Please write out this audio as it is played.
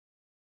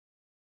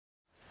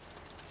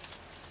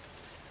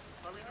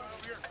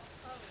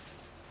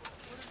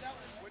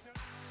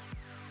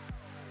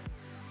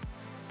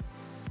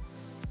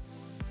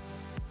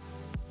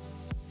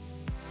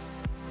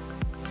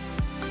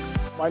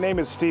My name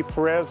is Steve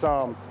Perez.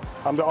 I'm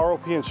the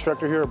ROP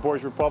instructor here at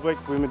Boys Republic.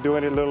 We've been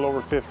doing it a little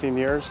over 15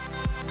 years.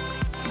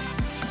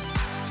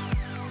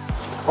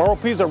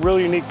 ROP is a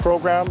really unique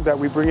program that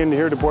we bring in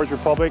here to Boys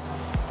Republic.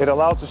 It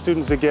allows the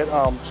students to get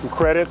some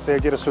credits. They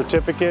get a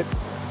certificate,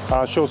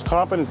 shows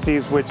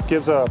competencies, which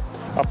gives a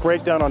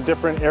breakdown on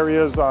different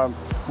areas,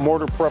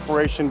 mortar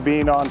preparation,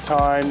 being on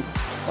time,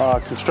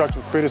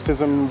 constructive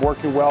criticism,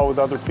 working well with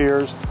other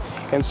peers.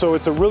 And so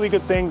it's a really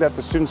good thing that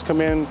the students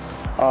come in.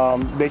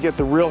 They get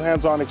the real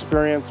hands-on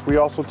experience. We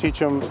also teach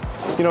them,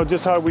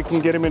 just how we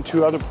can get them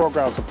into other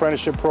programs,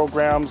 apprenticeship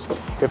programs.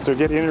 If they're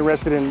getting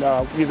interested in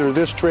either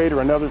this trade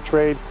or another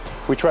trade,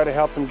 we try to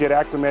help them get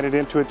acclimated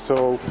into it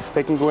so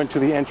they can go into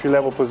the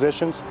entry-level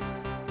positions.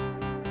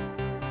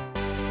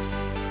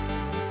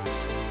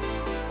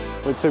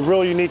 It's a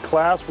really unique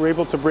class. We're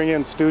able to bring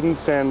in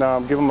students and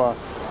give them a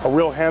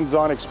real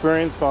hands-on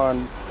experience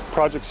on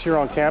projects here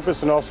on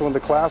campus and also in the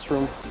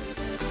classroom.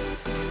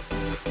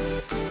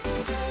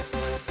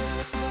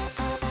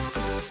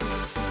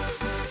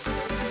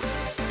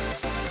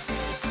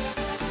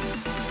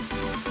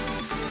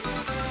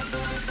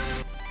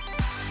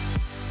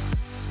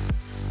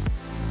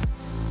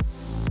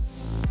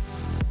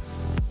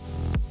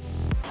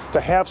 To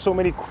have so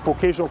many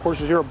vocational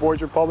courses here at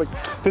Boys Republic,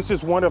 this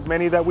is one of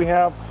many that we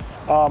have.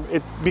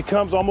 It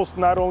becomes almost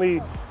not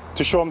only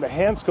to show them the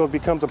hand skill, it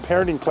becomes a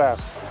parenting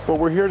class. But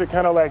we're here to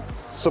kind of like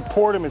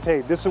support them and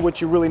hey, this is what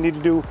you really need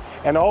to do,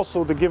 and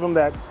also to give them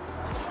that,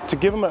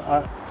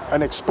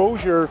 an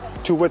exposure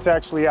to what's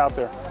actually out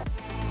there.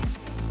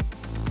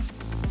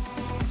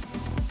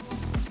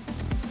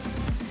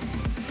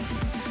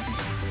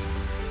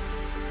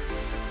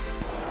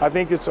 I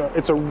think it's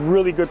a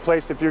really good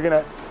place if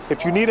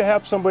you need to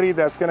have somebody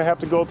that's going to have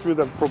to go through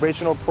the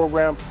probational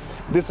program.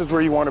 This is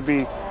where you want to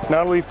be,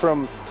 not only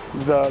from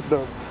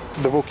the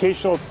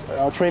vocational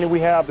training we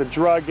have, the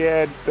drug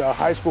ed, the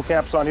high school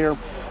camps on here,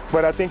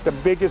 but I think the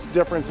biggest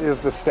difference is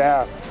the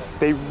staff.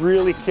 They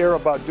really care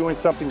about doing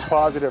something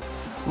positive.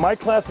 My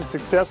class is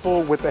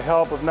successful with the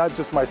help of not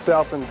just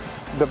myself and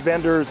the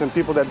vendors and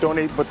people that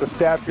donate, but the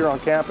staff here on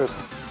campus.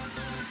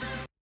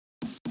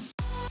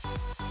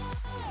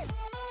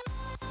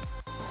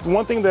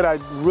 One thing that I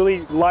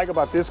really like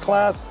about this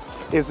class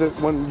is that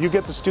when you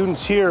get the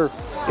students here,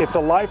 it's a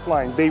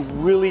lifeline. They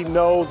really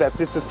know that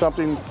this is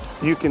something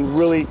you can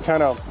really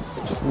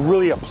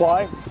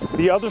apply.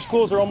 The other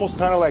schools are almost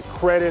kind of like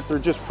credit, they're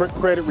just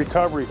credit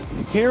recovery.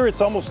 Here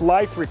it's almost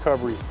life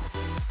recovery.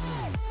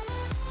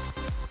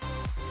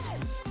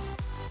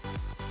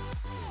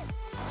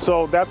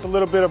 So that's a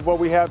little bit of what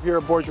we have here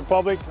at Boys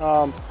Republic.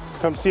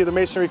 Come see the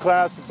masonry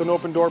class. It's an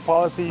open door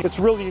policy. It's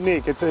really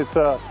unique. It's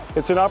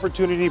an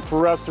opportunity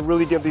for us to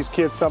really give these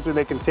kids something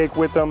they can take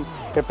with them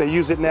if they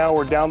use it now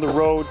or down the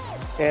road.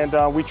 And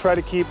we try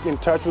to keep in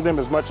touch with them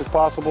as much as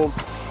possible.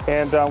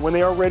 And when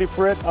they are ready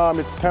for it,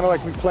 it's kind of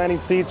like we're planting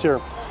seeds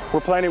here. We're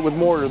planting it with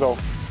mortar though.